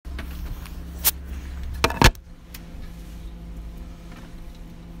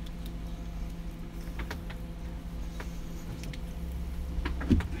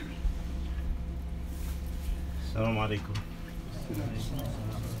السلام عليكم.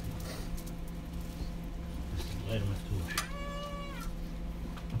 غير مفتوح.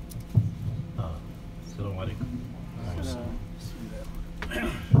 السلام عليكم.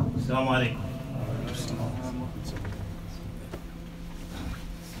 السلام عليكم.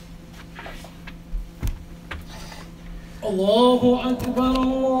 الله أكبر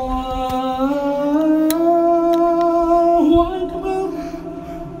الله أكبر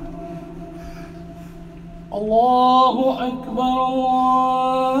الله أكبر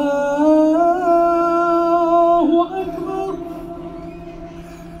الله أكبر.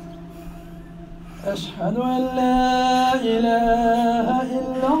 أشهد أن لا إله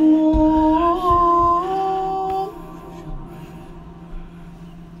إلا الله.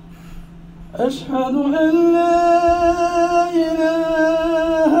 أشهد أن لا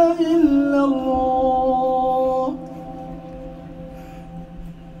إله إلا الله.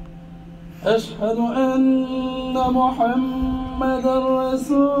 أشهد أن محمدا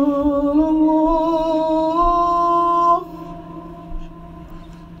رسول الله.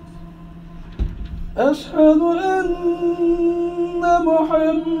 أشهد أن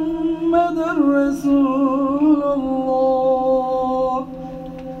محمدا رسول الله.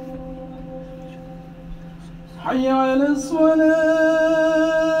 حي على الصلاة.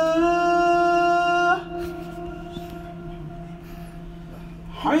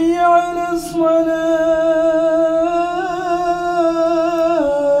 حي على الصلاة.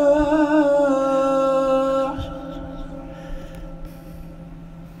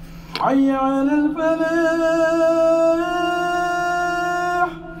 حي على الفلاح.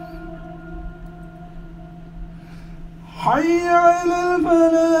 حي على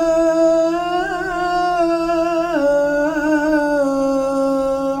الفلاح.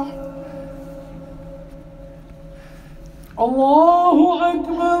 الله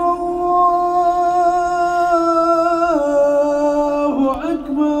أكبر الله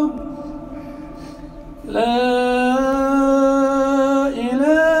أكبر. لا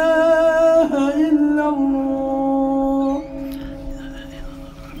إله إلا الله.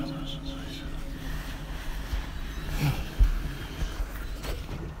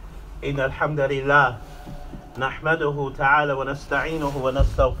 إن الحمد لله نحمده تعالى ونستعينه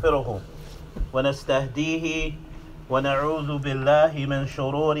ونستغفره ونستهديه ونعوذ بالله من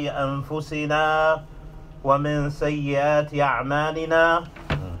شرور أنفسنا ومن سيئات أعمالنا.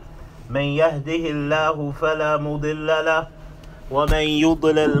 من يهده الله فلا مضل له ومن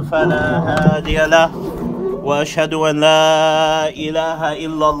يضلل فلا هادي له. وأشهد أن لا إله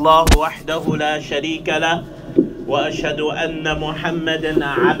إلا الله وحده لا شريك له. وأشهد أن محمدا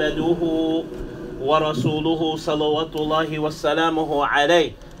عبده ورسوله صلوات الله وسلامه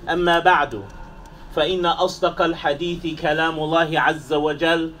عليه. أما بعد، فإن أصدق الحديث كلام الله عز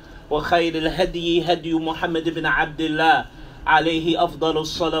وجل، وخير الهدي هدي محمد بن عبد الله عليه أفضل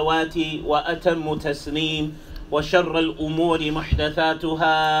الصلوات وأتم تسليم. وشر الأمور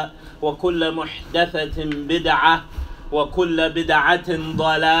محدثاتها، وكل محدثة بدعة، وكل بدعة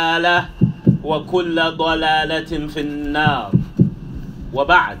ضلالة، وكل ضلالة في النار.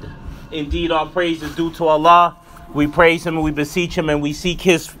 وبعد. Indeed, our praise is due to Allah. We praise Him and we beseech Him and we seek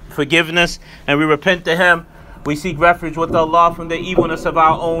His forgiveness and we repent to Him. We seek refuge with Allah from the evilness of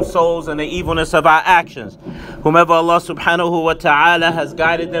our own souls and the evilness of our actions. Whomever Allah subhanahu wa ta'ala has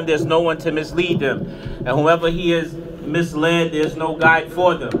guided them, there's no one to mislead them. And whomever He is misled, there's no guide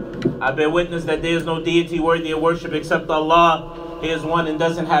for them. I bear witness that there is no deity worthy of worship except Allah. He is one and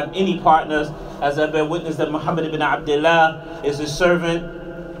doesn't have any partners. As I bear witness that Muhammad ibn Abdullah is His servant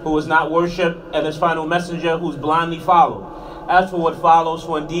who is not worshipped, and His final messenger who is blindly followed. As for what follows,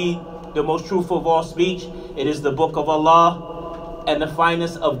 for indeed the most truthful of all speech, it is the book of Allah, and the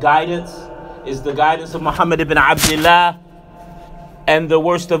finest of guidance is the guidance of Muhammad ibn Abdullah, and the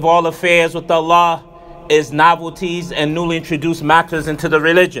worst of all affairs with Allah is novelties and newly introduced matters into the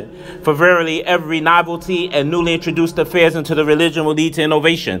religion. For verily every novelty and newly introduced affairs into the religion will lead to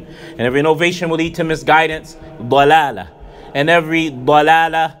innovation, and every innovation will lead to misguidance, dalala, and every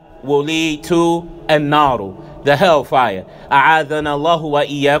dalala will lead to an-naru, the hellfire. A'adhana Allahu wa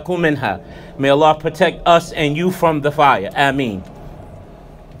iyyakum minha. May Allah protect us and you from the fire. Ameen.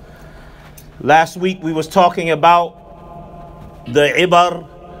 Last week we was talking about the ibar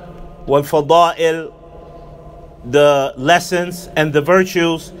wal fada'il, the lessons and the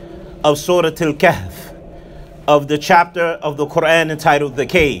virtues of Suratul Kahf, of the chapter of the Quran entitled The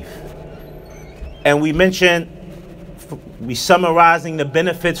Cave. And we mentioned, we summarizing the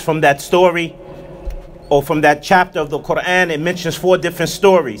benefits from that story, or from that chapter of the Quran. It mentions 4 different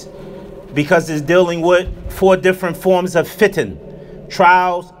stories because it's dealing with 4 different forms of fitan,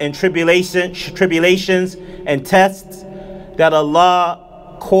 trials and tribulations and tests that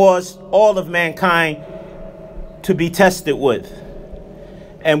Allah caused all of mankind to be tested with.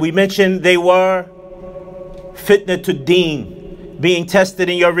 And we mentioned they were fitna to deen, being tested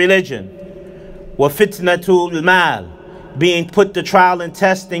in your religion, wa fitna to mal, being put to trial and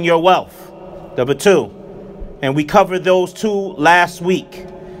test in your wealth. Number 2. And we covered those 2 last week.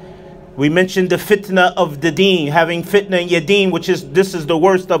 We mentioned the fitna of the deen, having fitna in your deen, this is the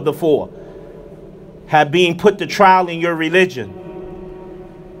worst of the 4. Being put to trial in your religion.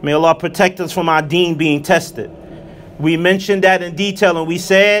 May Allah protect us from our deen being tested. We mentioned that in detail, and we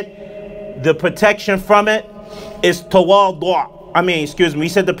said the protection from it is tawadu'. We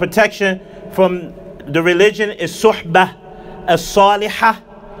said the protection from the religion is suhbah as-salihah,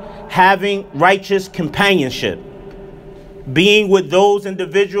 having righteous companionship, being with those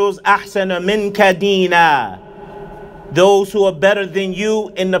individuals ahsana minka deena, those who are better than you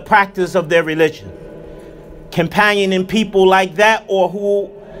in the practice of their religion, companioning people like that, or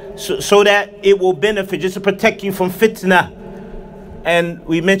who so that it will benefit, just to protect you from fitna. And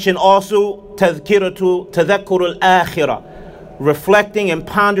we mentioned also tadhakkurul akhirah, reflecting and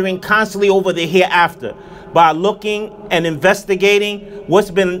pondering constantly over the hereafter by looking and investigating what's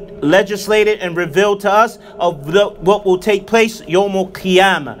been legislated and revealed to us of what will take place yawmul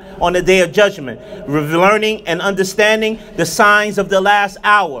qiyamah, on the day of judgment, learning and understanding the signs of the last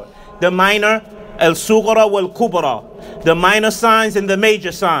hour, the minor al-sughra wal-kubra, the minor signs and the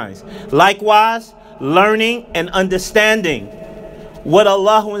major signs. Likewise, learning and understanding what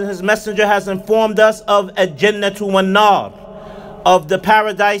Allah and His Messenger has informed us of al-jannatu wan-nar, of the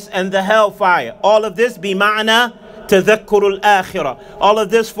paradise and the hellfire. All of this be ma'na tadhakkurul akhirah. All of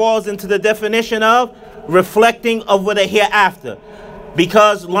this falls into the definition of reflecting over the hereafter.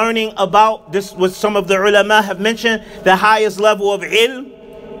 Because learning about this, what some of the ulama have mentioned, the highest level of ilm,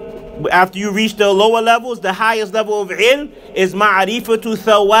 after you reach the lower levels, the highest level of ilm is ma'rifatu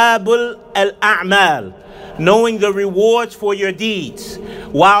thawabul al-a'mal, knowing the rewards for your deeds,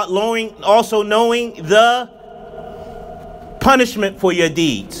 while also knowing the punishment for your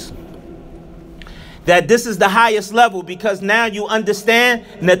deeds. That this is the highest level, because now you understand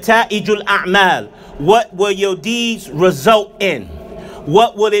nata'ijul a'mal. What will your deeds result in?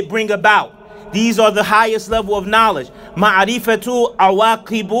 What will it bring about? These are the highest level of knowledge. Ma'rifatu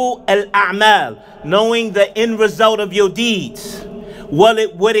awaqibu al-a'mal, knowing the end result of your deeds. What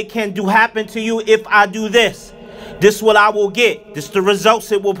it can do happen to you if I do this. This is what I will get. This is the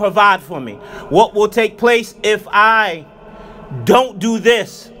results it will provide for me. What will take place if I don't do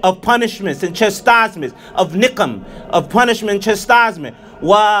this, of punishments and chastisements, of nikam, of punishment and chastisement.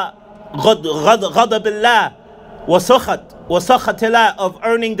 Wa ghadabillah wa sakhatillah, of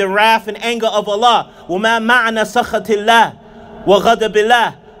earning the wrath and anger of Allah. Wa ma ma'na sakhatillah wa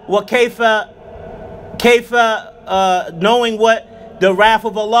ghadabillah wa kayfa, knowing what the wrath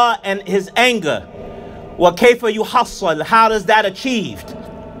of Allah and His anger. Wa kayfa yuhassal, how does that achieved?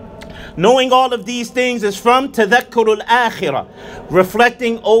 Knowing all of these things is from tadhakkurul akhirah,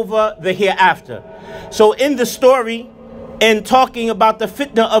 reflecting over the hereafter. So in the story, in talking about the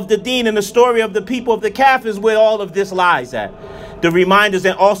fitna of the deen and the story of the people of the Kahf, is where all of this lies at. The reminders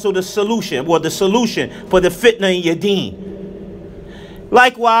and also the solution, or the solution for the fitna in your deen.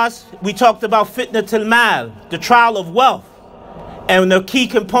 Likewise, we talked about fitna til mal, the trial of wealth. And the key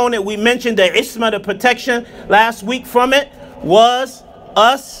component we mentioned, the isma, the protection last week from it, was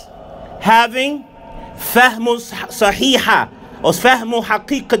us having fahmu sahiha, or fahmu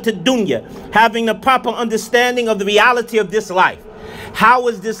haqiqat dunya, having the proper understanding of the reality of this life. How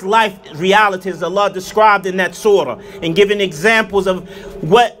is this life reality, as Allah described in that surah, and giving examples of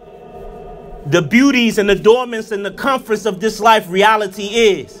what the beauties and adornments and the comforts of this life reality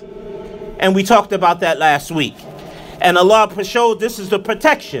is. And we talked about that last week. And Allah showed this is the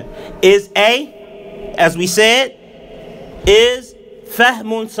protection. As we said, is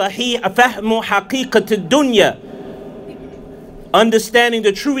fahmun sahih, fahmu haqiqat dunya, understanding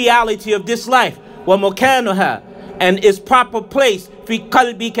the true reality of this life, wa mukanuha, and its proper place, fi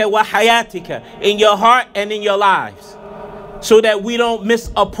qalbika wa hayatika, in your heart and in your lives, so that we don't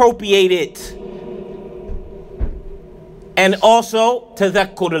misappropriate it. And also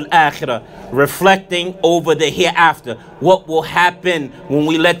tadhakkur al-akhirah, reflecting over the hereafter, what will happen when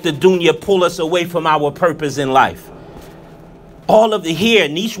we let the dunya pull us away from our purpose in life. All of the here,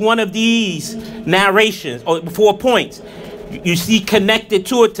 in each one of these narrations, or 4 points, you see connected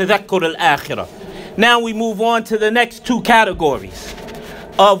to it, tadhakkur al-akhirah. Now we move on to the next 2 categories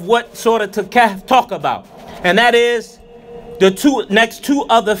of what Suratul Kahf talk about. And that is the next two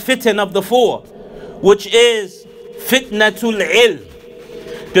other fitan of the 4, which is fitnatul ilm,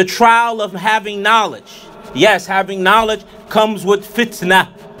 the trial of having knowledge. Yes, having knowledge comes with fitnah.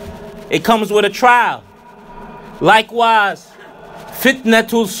 It comes with a trial. Likewise,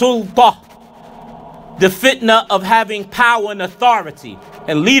 fitnatul sultah, the fitna of having power and authority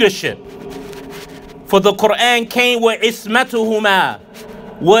and leadership. For the Quran came with ismatuhuma,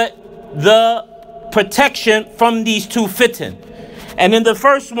 with the protection from these two fitan. And in the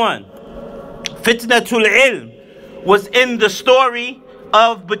first one, fitnatul ilm, was in the story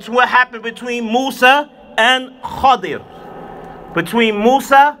of what happened between Musa and Khadir. Between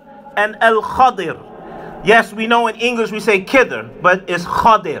Musa and Al-Khadir. Yes, we know in English we say Khidr, but it's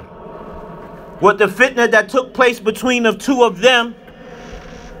Khadir. What the fitna that took place between the two of them,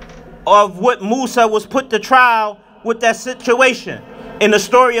 of what Musa was put to trial with that situation. In the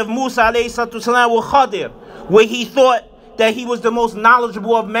story of Musa alayhi salatu salam with Khadir, where he thought that he was the most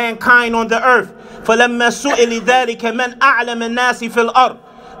knowledgeable of mankind on the earth. فَلَمَّا سُئِلِ ذَلِكَ مَنْ أَعْلَمَ النَّاسِ فِي الْأَرْضِ.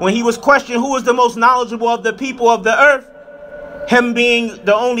 When he was questioned who was the most knowledgeable of the people of the earth, him being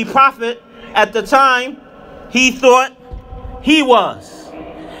the only prophet at the time, he thought he was.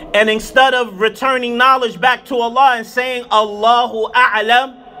 And instead of returning knowledge back to Allah and saying Allahu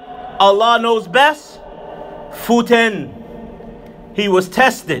A'lam, Allah knows best, futan, he was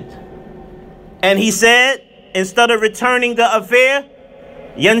tested. And he said, instead of returning the affair,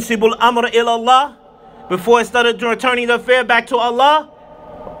 yansibul amr ilallah, before instead of returning the affair back to Allah,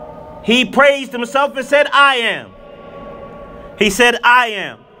 he praised himself and said, I am. He said, I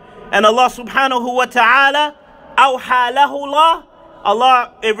am. And Allah subhanahu wa ta'ala, awha lahu Allah,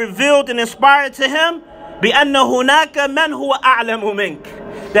 Allah, it revealed and inspired to him, بِأَنَّ هُنَاكَ مَنْ هُوَ أَعْلَمُ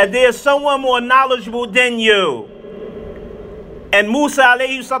مِنْكَ, that there is someone more knowledgeable than you. And Musa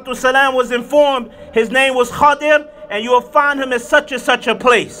alayhi salatu salam was informed his name was Khadir, and you will find him in such and such a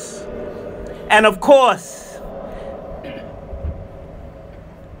place. And of course,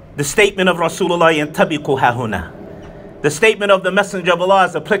 the statement of Rasulullah yantabiqu hahuna, the statement of the Messenger of Allah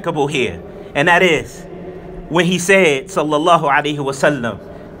is applicable here, and that is when he said, sallallahu alayhi wa sallam,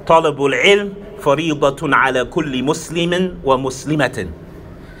 talabul ilm faridatun ala kulli muslimin wa muslimatin,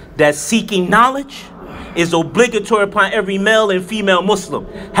 that seeking knowledge is obligatory upon every male and female Muslim.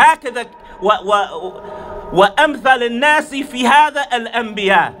 هكذا وأمثل الناس في هذا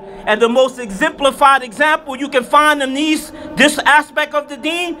الأنبياء. And the most exemplified example you can find in this aspect of the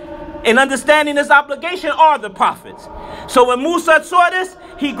deen, in understanding this obligation, are the prophets. So when Musa saw this,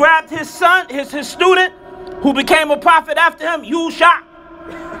 he grabbed his son, his student, who became a prophet after him,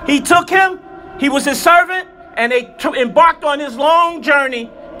 Yusha. He took him, he was his servant, and they embarked on his long journey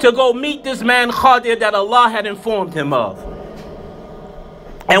to go meet this man Khadir that Allah had informed him of.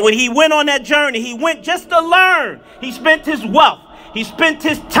 And when he went on that journey, he went just to learn. He spent his wealth, he spent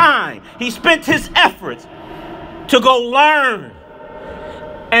his time, he spent his efforts to go learn.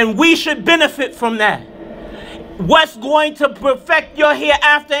 And we should benefit from that. What's going to perfect your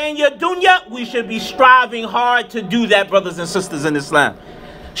hereafter and your dunya? We should be striving hard to do that, brothers and sisters in Islam.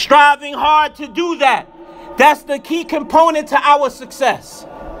 Striving hard to do that. That's the key component to our success.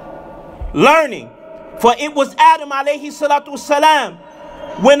 Learning. For it was Adam alayhi salatu salam,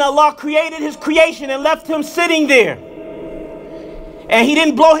 when Allah created his creation and left him sitting there, and he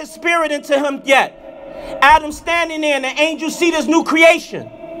didn't blow his spirit into him yet. Adam standing there, and the angels see this new creation.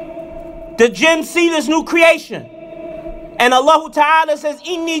 The jinn see this new creation. And Allah Ta'ala says,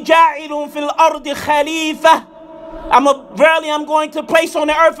 Inni ja'ilun fil ardi khalifa. Verily I'm going to place on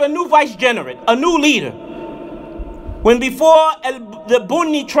the earth a new vicegerent, a new leader. When before the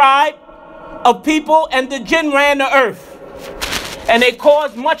Bunni tribe of people and the jinn ran the earth, and they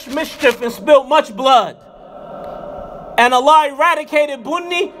caused much mischief and spilled much blood. And Allah eradicated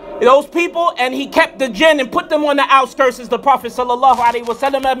Bunni, those people, and he kept the jinn and put them on the outskirts, as the Prophet sallallahu alaihi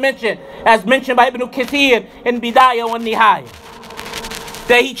wasallam had mentioned, as mentioned by Ibn Kathir in Bidayah wa Nihayah,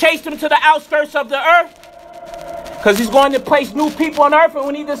 that he chased them to the outskirts of the earth because he's going to place new people on earth. And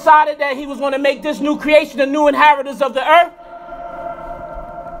when he decided that he was going to make this new creation the new inheritors of the earth,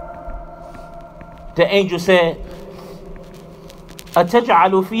 the angel said,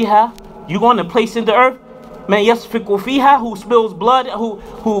 Ataj'alu fiha, you going to place in the earth man yasfiku fiha, who spills blood,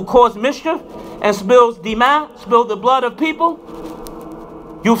 who cause mischief and spills dima, spill the blood of people.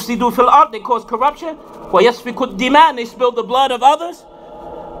 Yufsidu fil ard, they cause corruption. Wa yasfiku dima, and they spill the blood of others.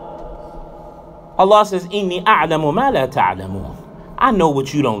 Allah says, Inni a'lamu ma la ta'lamun. I know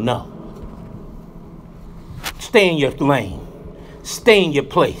what you don't know. Stay in your lane. Stay in your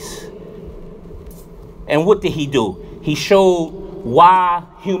place. And what did he do? He showed why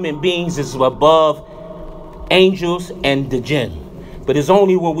human beings is above angels and the jinn. But it's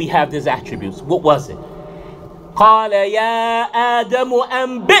only when we have these attributes. What was it? قال يا آدم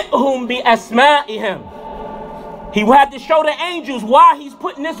أنبئهم بأسمائهم. He had to show the angels why he's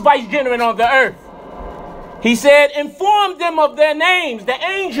putting this vicegerent on the earth. He said, inform them of their names, the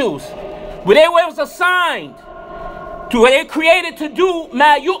angels, where they was assigned to, they created to do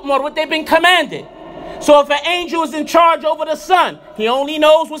ma yu'mar, what they've been commanded. So if an angel is in charge over the sun, he only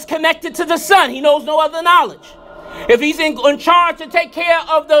knows what's connected to the sun. He knows no other knowledge. If he's in charge to take care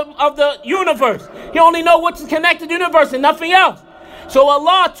of the universe, he only knows what's connected to the universe and nothing else. So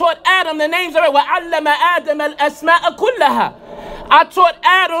Allah taught Adam the names of it. وَعَلَّمَ آدَمَ الْأَسْمَاءَ كُلَّهَا. I taught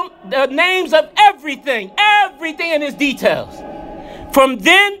Adam the names of everything in its details. From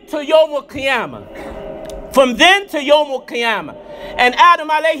then to Yawm al-Qiyamah. From then to Yawm al-Qiyamah. And Adam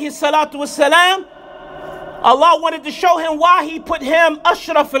alayhi salatu wassalam, Allah wanted to show him why he put him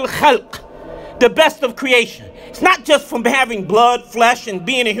ashraf al-khalq, the best of creation. It's not just from having blood, flesh, and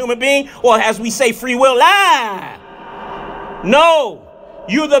being a human being, or as we say, free will. No,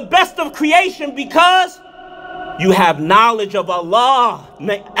 you're the best of creation because you have knowledge of Allah.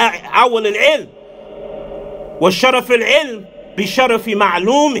 Awal al-ilm. Wa sharaf al-ilm bi sharafi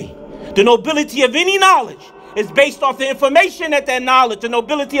ma'lumi. The nobility of any knowledge is based off the information that knowledge, the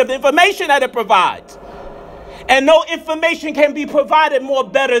nobility of the information that it provides. And no information can be provided more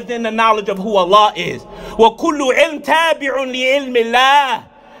better than the knowledge of who Allah is. وَكُلُّ عِلْمٍ تَابِعٌ لِعِلْمِ اللَّهِ.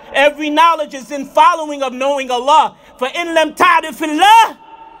 Every knowledge is in following of knowing Allah. فَإِن لَمْ تَعْرِفِ اللَّهِ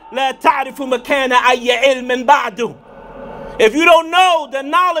لَا تَعْرِفُ مَكَانَ أَيِّ عِلْمٍ بَعْدُ. If you don't know the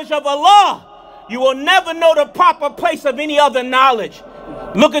knowledge of Allah, you will never know the proper place of any other knowledge.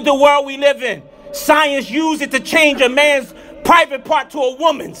 Look at the world we live in. Science uses it to change a man's private part to a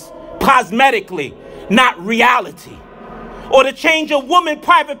woman's, cosmetically, not reality. Or to change a woman's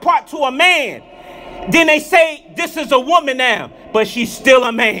private part to a man. Then they say this is a woman now, but she's still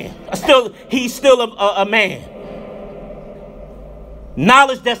a man. He's still a man.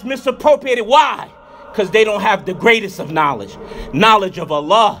 Knowledge that's misappropriated. Why? Because they don't have the greatest of knowledge. Knowledge of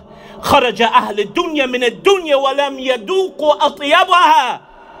Allah. خرج أهل الدنيا من الدنيا ولم يذوقوا أطيبها.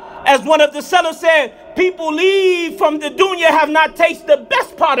 As one of the sellers said, people leave from the dunya, have not tasted the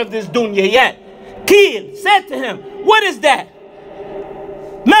best part of this dunya yet. Kid said to him, what is that?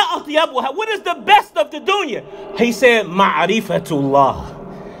 ما أطيبها. What is the best of the dunya? He said,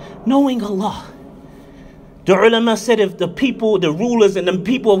 ma'rifatullah. Knowing Allah. The ulama said if the people, the rulers and the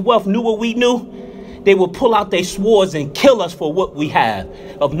people of wealth knew what we knew, they would pull out their swords and kill us for what we have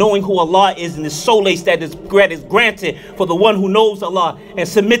of knowing who Allah is and the solace that is granted for the one who knows Allah and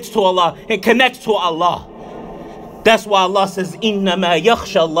submits to Allah and connects to Allah. That's why Allah says, إِنَّمَا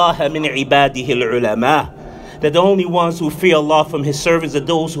يَخْشَى اللَّهَ مِنْ عِبَادِهِ الْعُلَمَاءِ. That the only ones who fear Allah from His servants are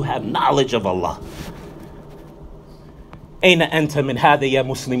those who have knowledge of Allah. أَيْنَ أَنْتَ مِنْ هَذَا يَا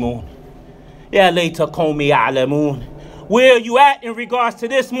مُسْلِمُونَ يَا لَيْتَ قَوْمِ يَعْلَمُونَ. Where are you at in regards to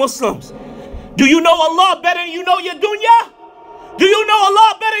this, Muslims? Do you know Allah better than you know your dunya? Do you know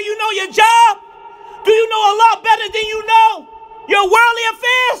Allah better than you know your job? Do you know Allah better than you know your worldly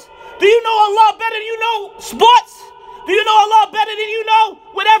affairs? Do you know Allah better than you know sports? Do you know Allah better than you know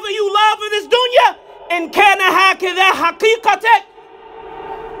whatever you love in this dunya? إن كان هكذا حقيقتك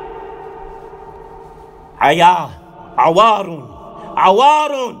عوار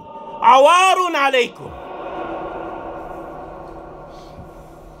عليكم.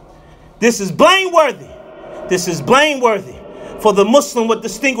 This is blameworthy. This is blameworthy. For the Muslim, what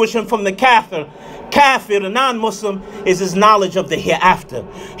distinguishes him from the kafir, the non-Muslim, is his knowledge of the hereafter.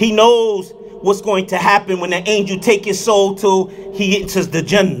 He knows what's going to happen when the angel take his soul to, he enters the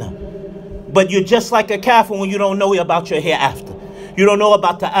Jannah. But you're just like a kafir when you don't know about your hereafter. You don't know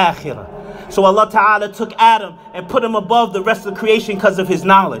about the akhirah. So Allah Ta'ala took Adam and put him above the rest of creation because of his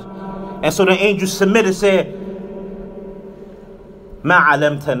knowledge. And so the angel submitted, said, Ma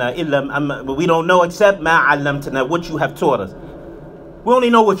alamtana illa, we don't know except ma alamtana, what you have taught us. We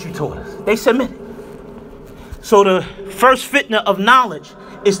only know what you taught us. They submitted. So the first fitna of knowledge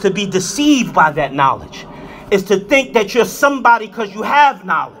is to be deceived by that knowledge. Is to think that you're somebody because you have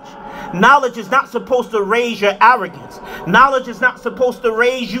knowledge. Knowledge is not supposed to raise your arrogance. Knowledge is not supposed to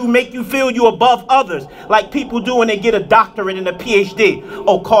raise you, make you feel you above others, like people do when they get a doctorate and a PhD.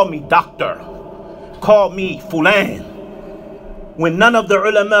 Oh, call me doctor. Call me fulan. When none of the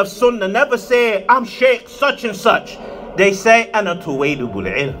ulama of sunnah never said, I'm sheikh such and such. They say, Ana tuwaydubul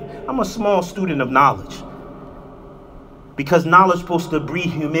ilm. I'm a small student of knowledge. Because knowledge is supposed to breed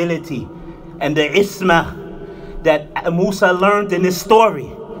humility and the isma that Musa learned in this story.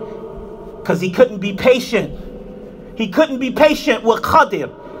 Because he couldn't be patient. He couldn't be patient with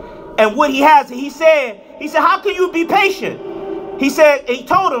Khadir. And what he has, he said, how can you be patient? He said, he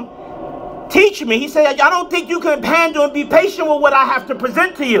told him, teach me. He said, I don't think you can handle and be patient with what I have to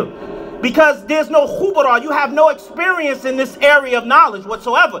present to you, because there's no khubra. You have no experience in this area of knowledge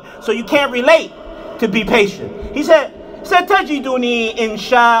whatsoever, so you can't relate to be patient. He said, "Satajiduni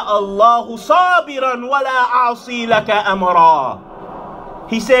insha'Allahu sabiran wa la a'si laka amra."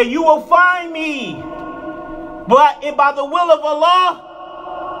 He said, you will find me, but by the will of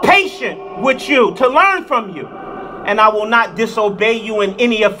Allah, patient with you, to learn from you, and I will not disobey you in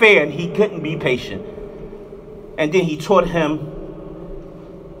any affair. And he couldn't be patient. And then he taught him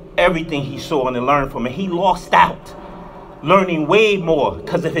everything he saw and learned from it. He lost out, learning way more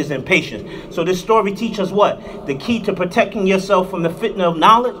because of his impatience. So this story teaches us what? The key to protecting yourself from the fitna of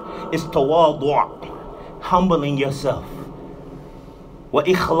knowledge is tawadu', humbling yourself.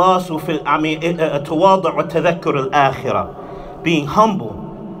 وإخلاص في التواضع والتذكر الآخرة, being humble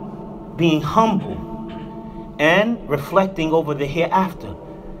and reflecting over the hereafter.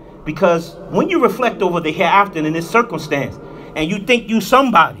 Because when you reflect over the hereafter in this circumstance and you think you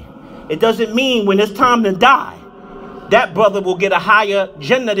somebody, it doesn't mean when it's time to die that brother will get a higher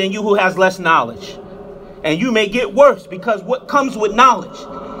Jannah than you who has less knowledge. And you may get worse, because what comes with knowledge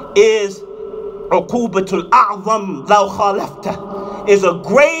is uqubatul a'zam law khalafta, is a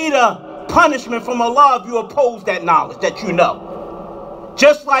greater punishment from Allah if you oppose that knowledge that you know.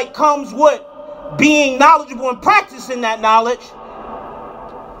 Just like comes with being knowledgeable and practicing that knowledge,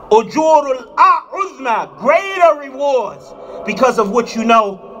 ujurul a'uzma, greater rewards because of what you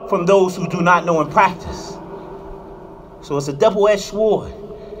know from those who do not know and practice. So it's a double-edged sword.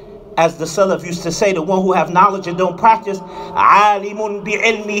 As the Salaf used to say, the one who have knowledge and don't practice, alimun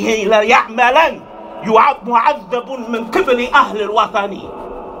bi'ilmihi la ya'malan yu'adhabun min qibli ahli al-watani.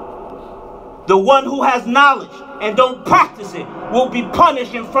 The one who has knowledge and don't practice it will be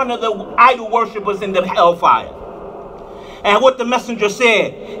punished in front of the idol worshippers in the hellfire. And what the messenger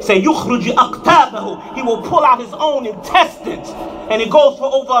said, say yukhruj aqtabahu, he will pull out his own intestines, and it goes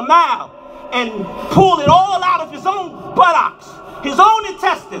for over a mile, and pull it all out of his own buttocks, his own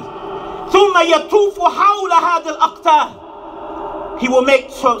intestines. ثم يطوف حول هذا الأقطاب, he will make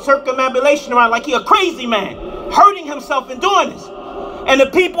circumambulation around like he a crazy man, hurting himself in doing this. And the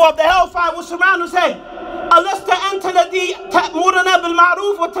people of the hellfire will surround him and say, ألست أنت الذي تأمرنا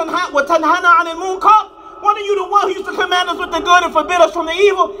بالمعروف وتنهانا عن المنكر? Weren't you the one who used to command us with the good and forbid us from the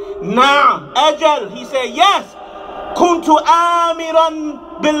evil? Naam, ajal. He said, yes. كنت آمرا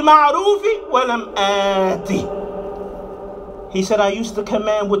بالمعروف ولم آتي. He said, I used to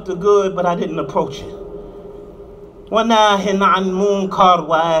command with the good, but I didn't approach it. وَنَاهٍ عَنْ مُنْكَرْ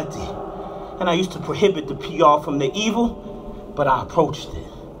وَآتِ. And I used to prohibit the PR from the evil, but I approached it.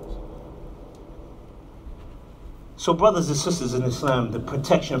 So brothers and sisters in Islam, the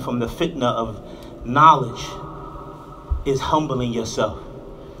protection from the fitna of knowledge is humbling yourself.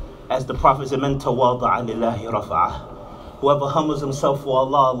 As the Prophet said, مَنْ تَوَاضَعَ لِلَّهِ رَفَعَهُ. Whoever humbles himself for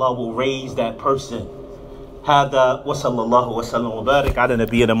Allah, Allah will raise that person. هذا وصلى الله وسلم وبارك على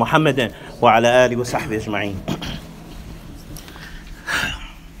نبينا محمد وعلى آله وصحبه أجمعين.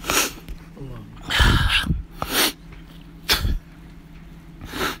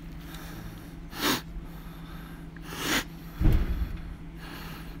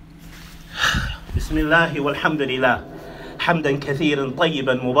 بسم الله والحمد لله حمدا كثيرا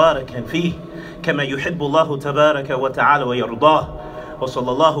طيبا مباركا فيه كما يحب الله تبارك وتعالى ويرضاه.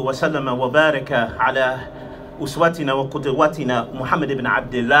 وصلى الله وسلم وبارك على أسوتنا وقدوتنا محمد بن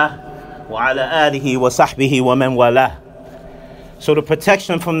عبد الله وعلى آله وصحبه ومن والاه. So the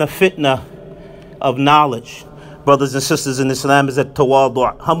protection from the fitna of knowledge, brothers and sisters in Islam, is at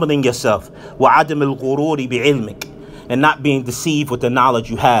tawadu', humbling yourself, وعدم الغرور بعلمك, and not being deceived with the knowledge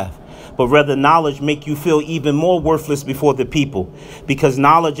you have, but rather knowledge make you feel even more worthless before the people, because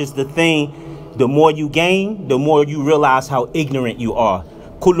knowledge is the thing, the more you gain, the more you realize how ignorant you are.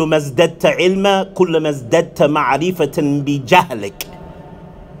 كل ما ازددت علما كل ما ازددت معرفة بجهلك.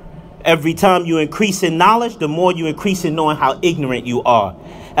 Every time you increase in knowledge, the more you increase in knowing how ignorant you are.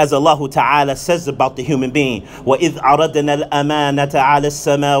 As Allah Ta'ala says about the human being, وَإِذْ عَرَضْنَا الْأَمَانَةَ عَلَى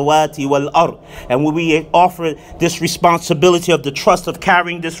السَّمَاوَاتِ وَالْأَرْضِ. And when we offer this responsibility of the trust of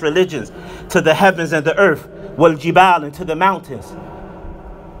carrying this religion to the heavens and the earth, وَالْجِبَالِ, and to the mountains,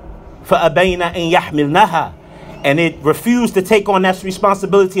 فَأَبَيْنَ أَن يَحْمِلْنَهَا, and it refused to take on that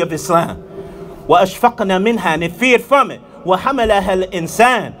responsibility of Islam. وَأَشْفَقْنَا مِنْهَا, and it feared from it. وَحَمَلَهَا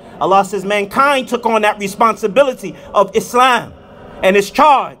الْإِنسَانِ. Allah says mankind took on that responsibility of Islam and its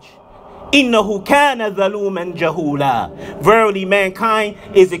charge. إِنَّهُ كَانَ ظَلُومًا جَهُولًا. Verily mankind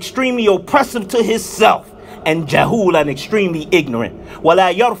is extremely oppressive to himself and jahul, and extremely ignorant.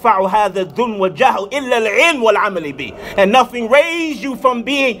 وَلَا يَرْفَعُ هَذَا الذُّلْمُ وَالْجَهْلُ إِلَّا الْعِلْمُ وَالْعَمَلِ بِهِ. And nothing raised you from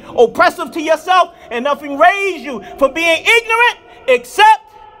being oppressive to yourself, and nothing raised you from being ignorant except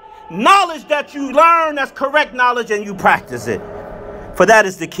knowledge that you learn that's correct knowledge and you practice it. For that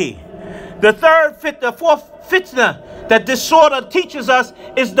is the key. The fourth fitna that this surah teaches us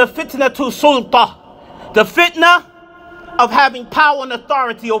is the fitna to sulta, the fitna of having power and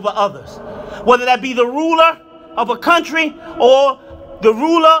authority over others, whether that be the ruler of a country or the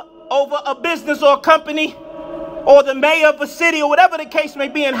ruler over a business or a company or the mayor of a city or whatever the case may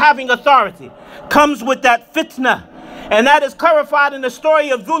be, and having authority comes with that fitna. And that is clarified in the story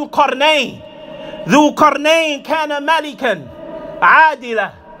of Dhul Qarnayn. Dhul Qarnayn kana malikan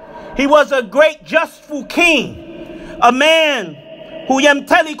adila. He was a great justful king, a man who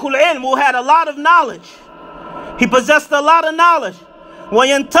yamtalikul ilm, who had a lot of knowledge. He possessed a lot of knowledge.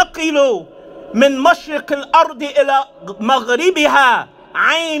 وَيَنْتَقِلُ مِنْ مَشْرِقِ الْأَرْضِ إِلَى مَغْرِبِهَا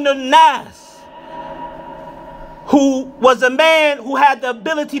عَيْنُ النَّاسِ. Who was a man who had the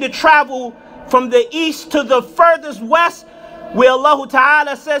ability to travel from the east to the furthest west, where Allah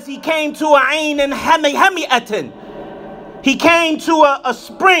Ta'ala says he came to a ayn hami'atin. He came to a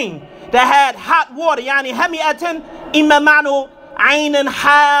spring that had hot water. Yani hami'atin imma ma'nu ayn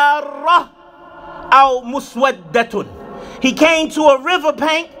harra aw muswaddatun. He came to a river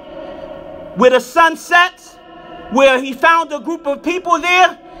bank where the sun sets, where he found a group of people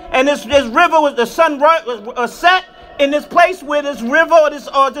there, and this river was, the sun was set in this place where this river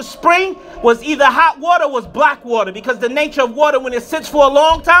or this spring was either hot water or was black water, because the nature of water, when it sits for a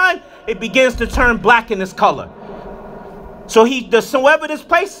long time, it begins to turn black in its color. So wherever this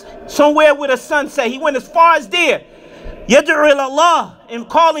place, somewhere where the sun set, he went as far as there. Yad'u Allah, in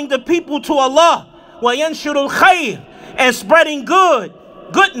calling the people to Allah, wa yanshurul khayr, and spreading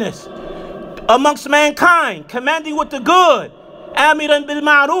goodness amongst mankind, commanding with the good, amiran bil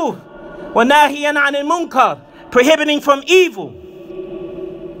ma'ruf, wa nahiyan 'anil munkar, prohibiting from evil,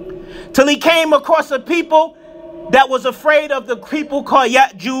 till he came across a people that was afraid of the people called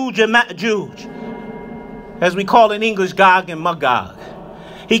Ya'juj and Ma'juj, as we call in English Gog and Magog.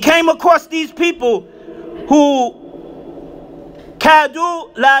 He came across these people who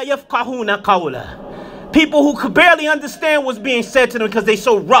kadu la yafqahuna qawla, people who could barely understand what's being said to them because they're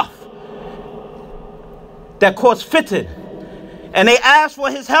so rough, that caused fitna. And they asked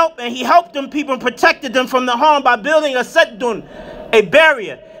for his help, and he helped them people and protected them from the harm by building a saddun, a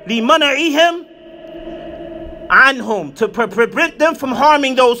barrier, limana'ihim anhum, to prevent them from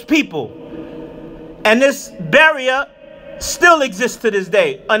harming those people. And this barrier still exists to this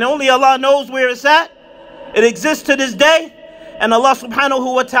day, and only Allah knows where it's at. It exists to this day, and Allah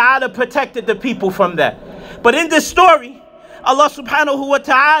subhanahu wa ta'ala protected the people from that. But in this story, Allah subhanahu wa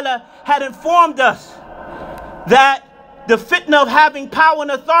ta'ala had informed us that the fitna of having power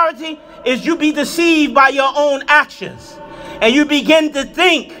and authority is you be deceived by your own actions, and you begin to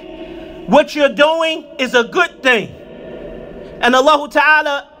think what you're doing is a good thing. And Allah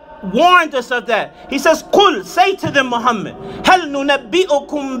Ta'ala warned us of that. He says, "Qul, say to them, Muhammad, hal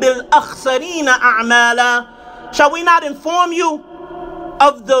nunabbi'ukum bil akhsarina a'mala." Shall we not inform you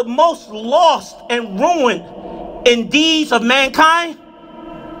of the most lost and ruined in deeds of mankind?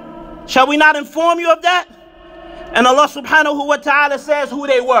 Shall we not inform you of that? And Allah subhanahu wa ta'ala says who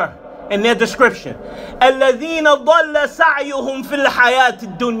they were in their description. الَّذِينَ ضَلَّ سَعْيُهُمْ فِي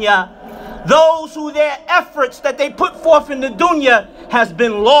الْحَيَاةِ الدُّنْيَا. Those who their efforts that they put forth in the dunya has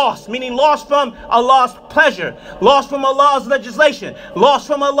been lost, meaning lost from Allah's pleasure, lost from Allah's legislation, lost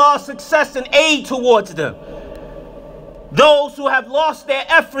from Allah's success and aid towards them. Those who have lost their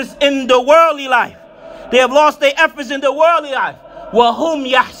efforts in the worldly life, they have lost their efforts in the worldly life. وَهُمْ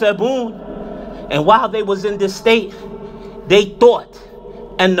يَحْسَبُونَ. And while they was in this state, they thought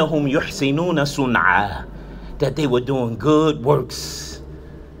أَنَّهُمْ يُحْسِنُونَ صُنْعًا, that they were doing good works.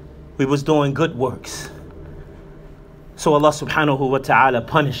 We was doing good works. So Allah subhanahu wa ta'ala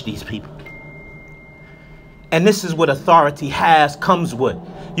punished these people. And this is what authority comes with.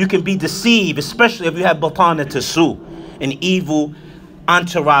 You can be deceived, especially if you have batana tasu, an evil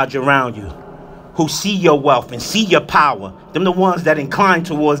entourage around you, who see your wealth and see your power. Them the ones that incline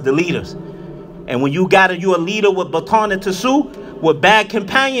towards the leaders. And when you got you a leader with batana tasu, with bad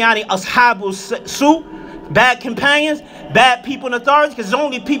companion, yani ashabu su, bad companions, bad people in authority, because it's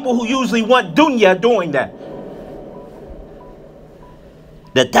only people who usually want dunya doing that.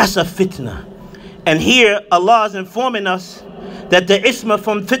 That's a fitna. And here Allah is informing us that the isma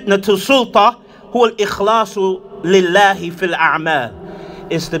from fitna to sulta huwa al-ikhlasu lillahi fil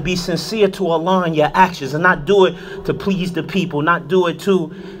a'mal, is to be sincere to Allah in your actions and not do it to please the people, not do it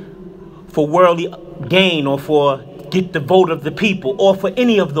for worldly gain or for get the vote of the people or for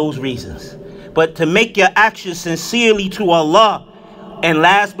any of those reasons, but to make your actions sincerely to Allah. And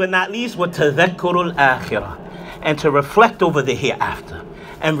last but not least, وَتَذَكُّرُ الْآخِرَةِ, and to reflect over the hereafter,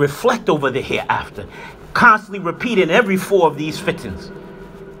 and reflect over the hereafter, constantly repeating every 4 of these fitnas.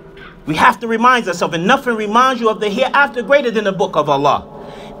 We have to remind ourselves, and nothing reminds you of the hereafter greater than the book of Allah,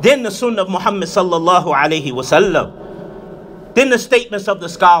 then the sunnah of Muhammad sallallahu alaihi wasallam, then the statements of the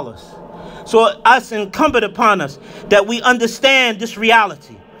scholars. So it's incumbent upon us that we understand this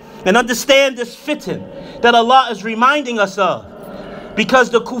reality and understand this fitna that Allah is reminding us of. Because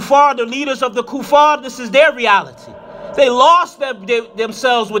the kuffar, the leaders of the kuffar, this is their reality. They lost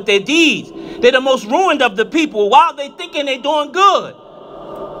themselves with their deeds. They're the most ruined of the people while they thinking they're doing good.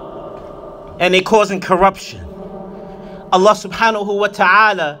 And they're causing corruption. Allah subhanahu wa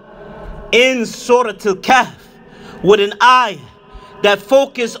ta'ala in Suratul Kahf with an ayah that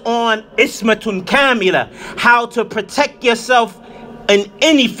focus on ismatun kamila, how to protect yourself in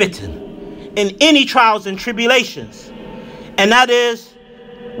any fitna, in any trials and tribulations. And that is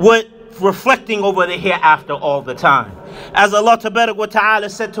what reflecting over the hereafter all the time. As Allah tabarak wa ta'ala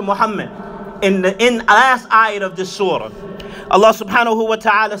said to Muhammad in the last ayat of this surah, Allah subhanahu wa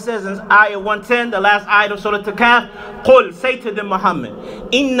ta'ala says in ayah 110, the last ayat of Surah Al-Kahf, قُلْ, say to them, Muhammad,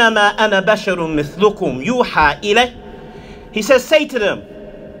 إِنَّمَا أَنَا بَشَرٌ مِثْلُكُمْ يُوحَى إِلَيْهِ. He says, say to them,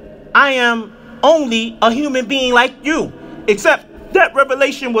 I am only a human being like you, except that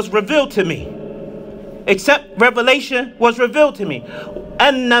revelation was revealed to me. Except revelation was revealed to me.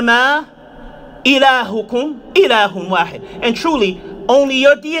 أَنَّمَا إِلَهُكُمْ إِلَهٌ وَاحِدٌ. And truly, only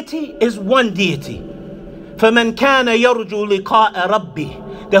your deity is one deity. فَمَنْ كَانَ يَرْجُو لِقَاءَ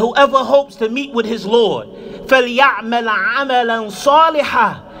رَبِّهِ, that whoever hopes to meet with his Lord, فَلْيَعْمَلْ عَمَلًا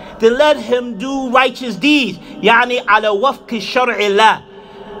صَالِحًا, then let him do righteous deeds. يعني على وفق شرع الله.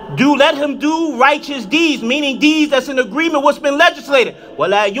 Let him do righteous deeds, meaning deeds that's in agreement with what's been legislated.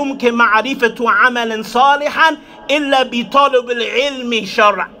 وَلَا يُمْكِنْ مَعْرِفَةُ عَمَلٍ صَالِحًا إِلَّا بِطَلَبِ الْعِلْمِ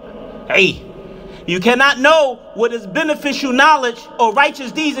شَرْعِي. You cannot know what is beneficial knowledge or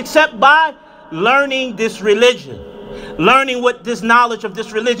righteous deeds except by learning this religion. Learning what this knowledge of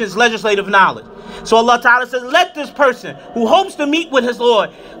this religion is, legislative knowledge. So Allah Ta'ala says, let this person who hopes to meet with his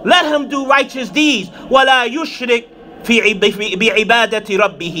Lord, let him do righteous deeds. وَلَا يُشْرِكْ بِعِبَادَةِ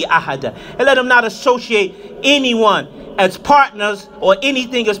رَبِّهِ أَحَدًا. And let him not associate anyone as partners or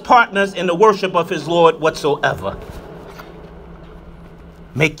anything as partners in the worship of his Lord whatsoever.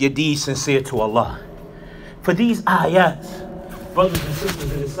 Make your deeds sincere to Allah. For these ayats, brothers and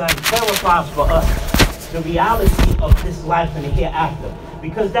sisters in Islam, clarifies for us the reality of this life and the hereafter.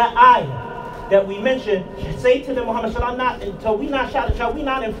 Because that ayah that we mentioned, say to them, Muhammad, shall we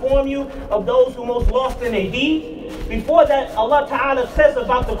not inform you of those who most lost in their deeds? Before that, Allah Ta'ala says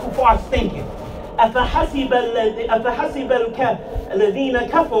about the kuffar's thinking, أَفَحَسِبَ الَّذِينَ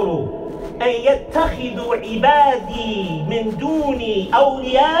كَفَرُوا أَن يَتَّخِذُوا عِبَادِي مِن دُونِي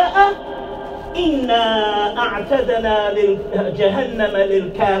أَوْلِيَاءَ إِنَّا أَعْتَدْنَا جَهَنَّمَ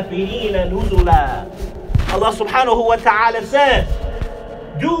لِلْكَافِرِينَ نُزُلًا. Allah Subhanahu wa Ta'ala says,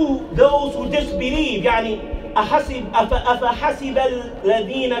 do those who disbelieve, يعني أفحسب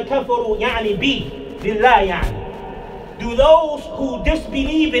الذين كفروا يعني بالله يعني. Do those who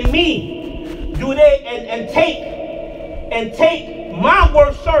disbelieve in me, do they and take my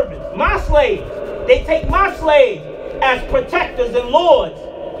work servants, my slaves, they take my slaves as protectors and lords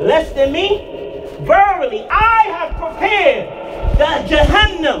less than me? Verily, I have prepared the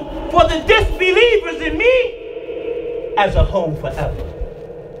Jahannam for the disbelievers in me as a home forever.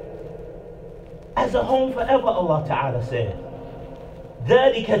 As a home forever, Allah Ta'ala said.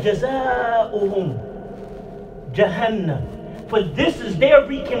 ذَلِكَ جَزَاؤُهُمْ جَهَنَّمْ. For this is their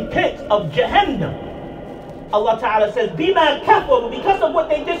recompense of Jahannam. Allah Ta'ala says, بِمَا كَفَرُوا, because of what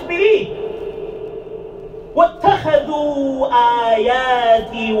they disbelieve. وَاتَّخَذُوا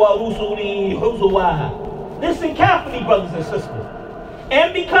آيَاتِي وَرُسُلِي هُزُوًا. Listen carefully, brothers and sisters.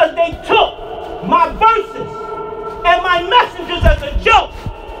 And because they took my verses and my messengers as a joke.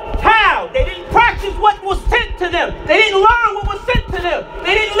 How? They didn't practice what was sent to them. They didn't learn what was sent to them.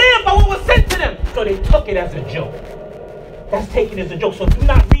 They didn't live by what was sent to them. So they took it as a joke. That's taken as a joke. So if you're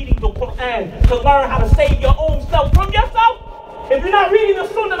not reading the Quran to learn how to save your own self from yourself, if you're not reading the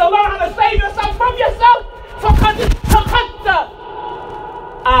Sunnah to learn how to save yourself from yourself, فَقَدْ تَخَذْتَ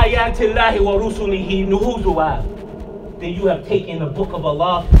آيَاتِ اللَّهِ وَرُسُلِهِ نُهُزُوًا. Then you have taken the book of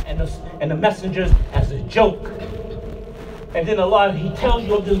Allah and the messengers as a joke. And then Allah, He tells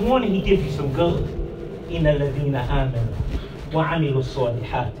you of this morning, He gives you some good. إِنَّ الَّذِينَ آمَنُوا وَعَمِلُوا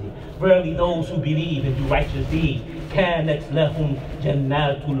الصَّالِحَاتِ. Verily those who believe and do righteous deeds, كانت لهم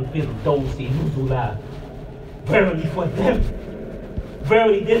جنات الفردوس نزلا. Verily for them,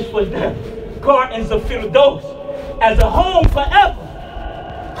 verily this for them, gardens of Firdaus as a home forever.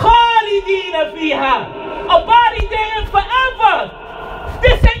 خالدين فيها, abiding therein forever.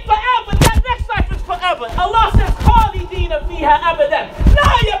 This ain't forever, that next life is forever. Allah says خالدين فيها أبدا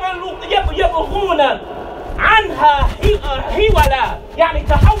لا يبغون عنها حولا, يعني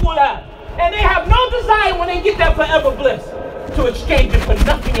تحولا. And they have no desire when they get that forever bliss to exchange it for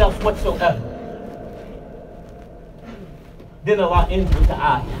nothing else whatsoever. Then Allah ends with the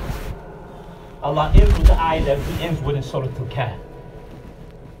ayah. Allah ends with the ayah that He ends with in Suratul Kahf.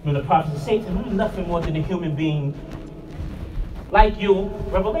 When the Prophet says, Satan, who's nothing more than a human being like you,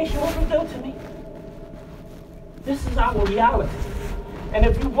 revelation was revealed to me. This is our reality. And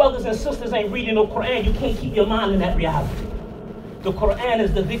if you brothers and sisters ain't reading the Quran, you can't keep your mind in that reality. The Quran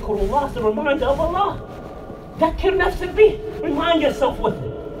is the dhikrullah, it's the reminder of Allah. Dhakkir nafsak bih, remind yourself with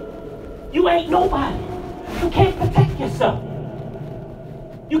it. You ain't nobody. You can't protect yourself.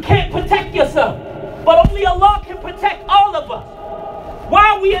 You can't protect yourself. But only Allah can protect all of us. Why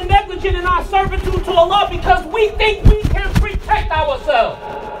are we negligent in our servitude to Allah? Because we think we can protect ourselves.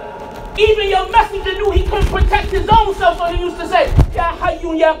 Even your messenger knew he couldn't protect his own self, so he used to say, Ya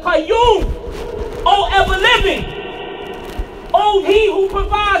Hayyun, Ya Qayyum, O ever living, O he who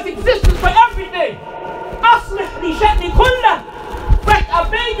provides existence for everything. Aslih li sha'ni kullah. I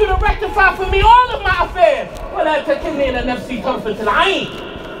beg you to rectify for me all of my affairs. وَلَا تَكِلْنِي إِلَى نَفْسِي طَرْفَةَ الْعَيْنِ.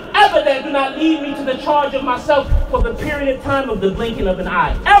 Ever do not lead me to the charge of myself for the period of time of the blinking of an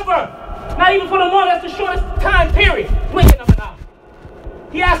eye. Ever. Not even for the moment, that's the shortest time period. Blinking of an eye.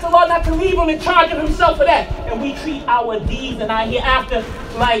 He asked Allah not to leave him in charge of himself for that. And we treat our deeds and our hereafter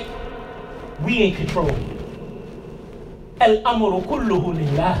like we in control. Al-amru kulluhu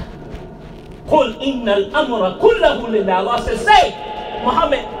lillah. Qul inna al-amra kulluhu lillah. Allah says, say,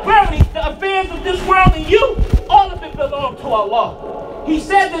 Muhammad, verily the affairs of this world and you, all of it belong to Allah. He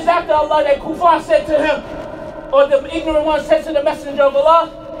said this after Allah, that Kufar said to him, or the ignorant one said to the messenger of Allah,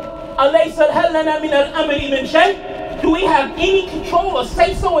 Alaysa halana min al-amri min shay? Do we have any control or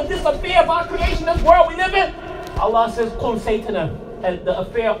say so in this affair of our creation, this world we live in? Allah says, Qul, say to them, and the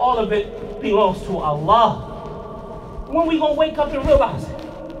affair, all of it belongs to Allah. When we gonna wake up and realize it?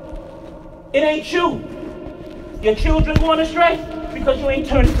 It ain't you. Your children going astray because you ain't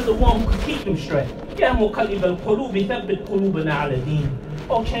turning to the one who can keep them straight. Ya muqallib al-qulubi thabbit qulubana ala deen.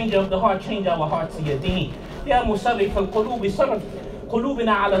 Oh, change of the heart, change our hearts to your deen. Ya musarrif al-qulubi sarrif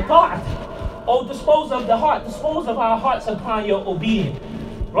qulubana ala ta'ati. Oh, dispose of the heart, dispose of our hearts upon your obedience.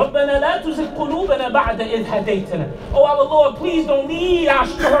 رَبَّنَا لَا تُزِغْ قُلُوبَنَا بَعْدَ إِذْ هَدَيْتَنَا. Oh, our Lord, please don't lead our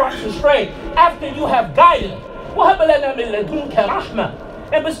hearts astray after you have guided us. وَهَبْ لَنَا مِن لَدُنْكَ رَحْمَةً.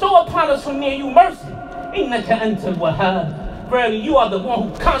 And bestow upon us from near you mercy. إِنَّكَ أَنْتَ الْوَهَّابُ. Verily, you are the one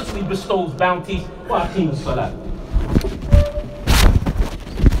who constantly bestows bounties. وَأَقِيمُ الصَّلَاةَ.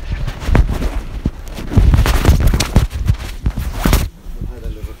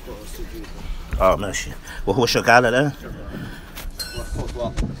 ماشي. وهو شغال الآن؟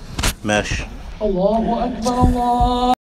 ماشي. الله أكبر الله.